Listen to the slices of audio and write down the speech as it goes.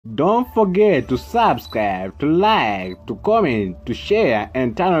Don't forget to subscribe, to like, to comment, to share,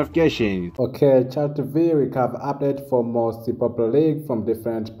 and turn notifications. Okay, Chat TV, we have update for most popular league from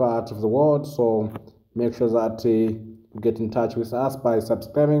different parts of the world. So make sure that you get in touch with us by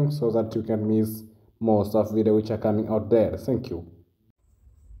subscribing so that you can miss most of video which are coming out there. Thank you.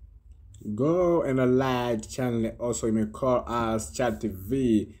 Go and like channel. Also, you may call us Chat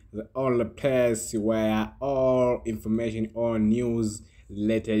TV, the only place where all information or news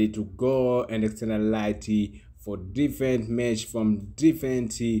related to goal and external light for different match from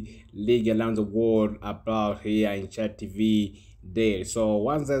different league around the world about here in Chat TV there. So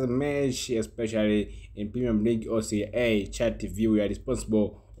once there's a match, especially in Premium League or CA, Chat TV, we are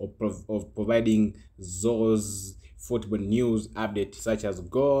responsible of providing those football news updates such as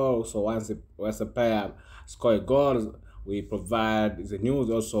goals. So once a player score a goal, we provide the news.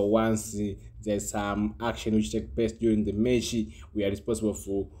 Also, once there's some action which takes place during the match, we are responsible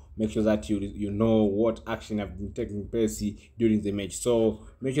for make sure that you know what action have been taking place during the match. So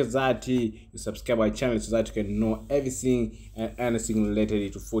make sure that you subscribe our channel so that you can know everything and anything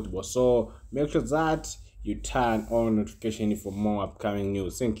related to football. So make sure that you turn on notification for more upcoming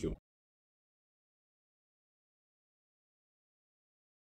news. Thank you.